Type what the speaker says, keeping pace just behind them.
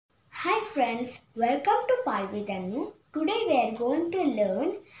friends, welcome to Pal with Annu. Today we are going to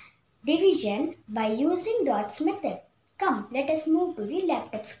learn division by using dots method. Come, let us move to the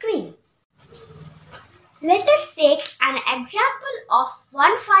laptop screen. Let us take an example of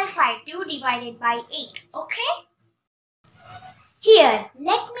 1552 divided by 8, okay? Here,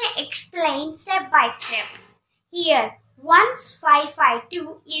 let me explain step by step. Here,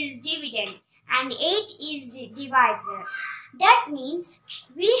 1552 is dividend and 8 is divisor. That means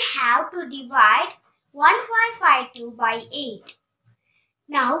we have to divide 1552 by 8.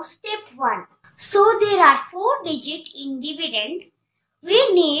 Now step 1. So there are 4 digits in dividend.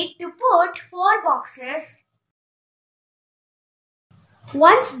 We need to put 4 boxes.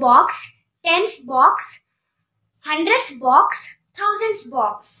 1's box, 10's box, 100's box, 1000's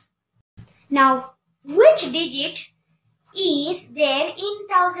box. Now which digit is there in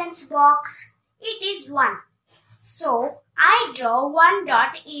 1000's box? It is 1. So I draw 1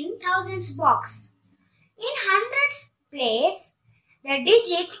 dot in 1000's box. In 100's place, the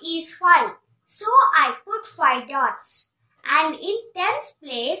digit is 5. So I put 5 dots. And in 10's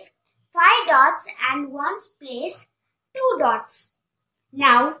place, 5 dots and 1's place, 2 dots.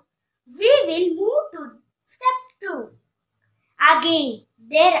 Now we will move to step 2. Again,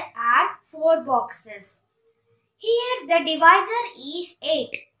 there are 4 boxes. Here the divisor is 8.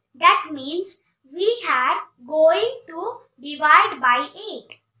 That means we are going to divide by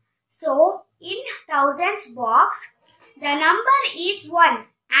 8. So, in 1000's box, the number is 1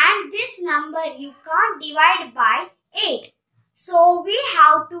 and this number you can't divide by 8. So, we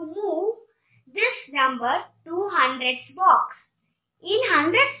have to move this number to 100's box. In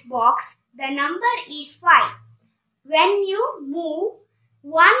 100's box, the number is 5. When you move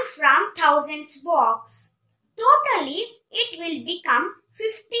 1 from 1000's box, totally it will become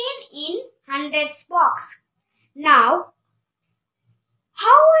 15 in 100's box. Now,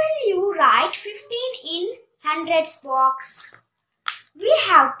 how will you write 15 in 100's box? We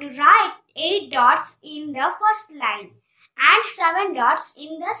have to write 8 dots in the first line and 7 dots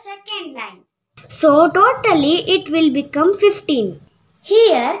in the second line. So, totally it will become 15.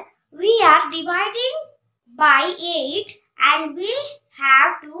 Here, we are dividing by 8 and we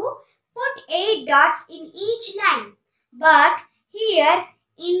have to put 8 dots in each line. But here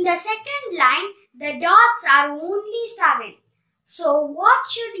in the second line, the dots are only 7. So what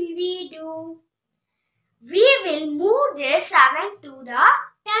should we do? We will move this 7 to the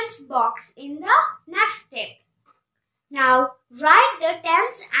 10's box in the next step. Now write the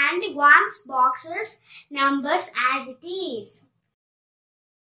 10's and 1's boxes numbers as it is.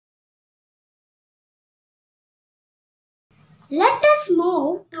 Let us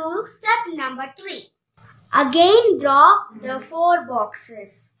move to step number 3. Again draw the 4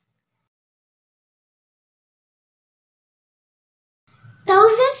 boxes.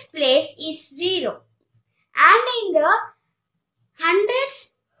 1000's place is 0 and in the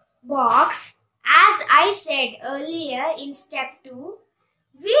 100's box, as I said earlier in step 2,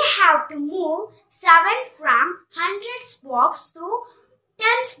 we have to move 7 from 100's box to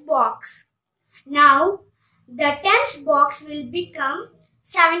 10's box. Now the 10's box will become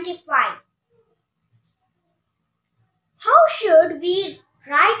 75. How should we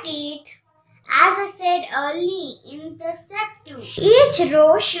write it? As I said earlier in the step 2, each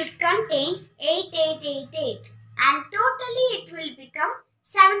row should contain 8888 and totally it will become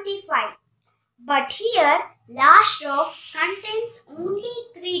 75. But here last row contains only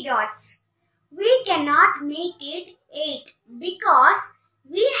 3 dots. We cannot make it 8 because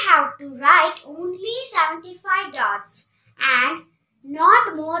we have to write only 75 dots and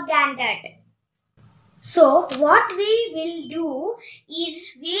not more than that. So what we will do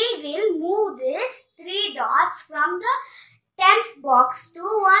is we will move these 3 dots from the 10's box to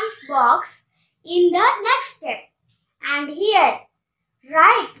 1's box in the next step. And here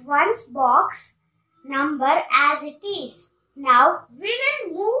write 1's box number as it is. Now we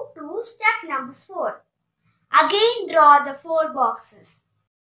will move to step number 4. Again draw the 4 boxes.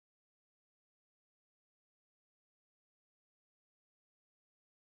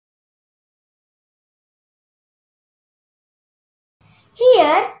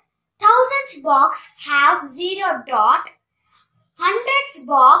 Here, 1000's box have 0 dot, 100's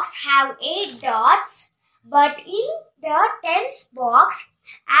box have 8 dots, but in the 10's box,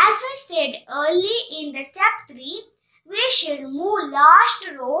 as I said early in the step 3, we should move last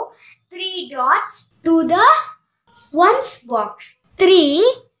row 3 dots to the 1's box.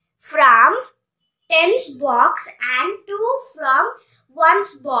 3 from 10's box and 2 from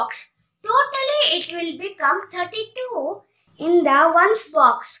 1's box. Totally it will become 32 in the 1's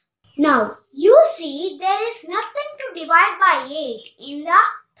box. Now, you see there is nothing to divide by 8 in the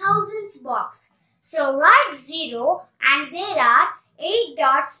thousands box. So write 0 and there are 8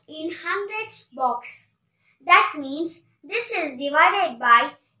 dots in hundreds box. That means this is divided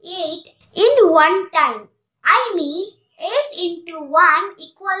by 8 in one time. I mean 8 into 1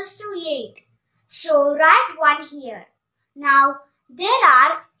 equals to 8. So write 1 here. Now there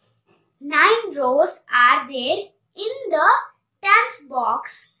are 9 rows are there in the tens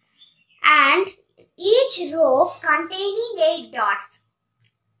box and each row containing 8 dots.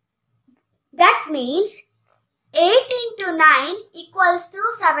 That means 8 into 9 equals to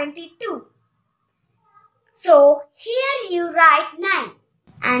 72. So here you write 9.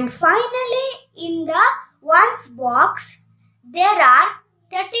 And finally in the ones box there are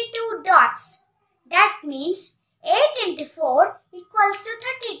 32 dots. That means 8 into 4 equals to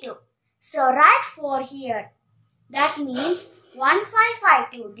 32. So write 4 here. That means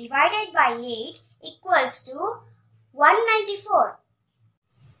 1552 divided by 8 equals to 194.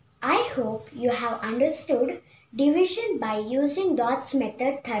 I hope you have understood division by using dots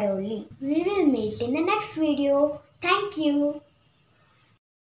method thoroughly. We will meet in the next video. Thank you.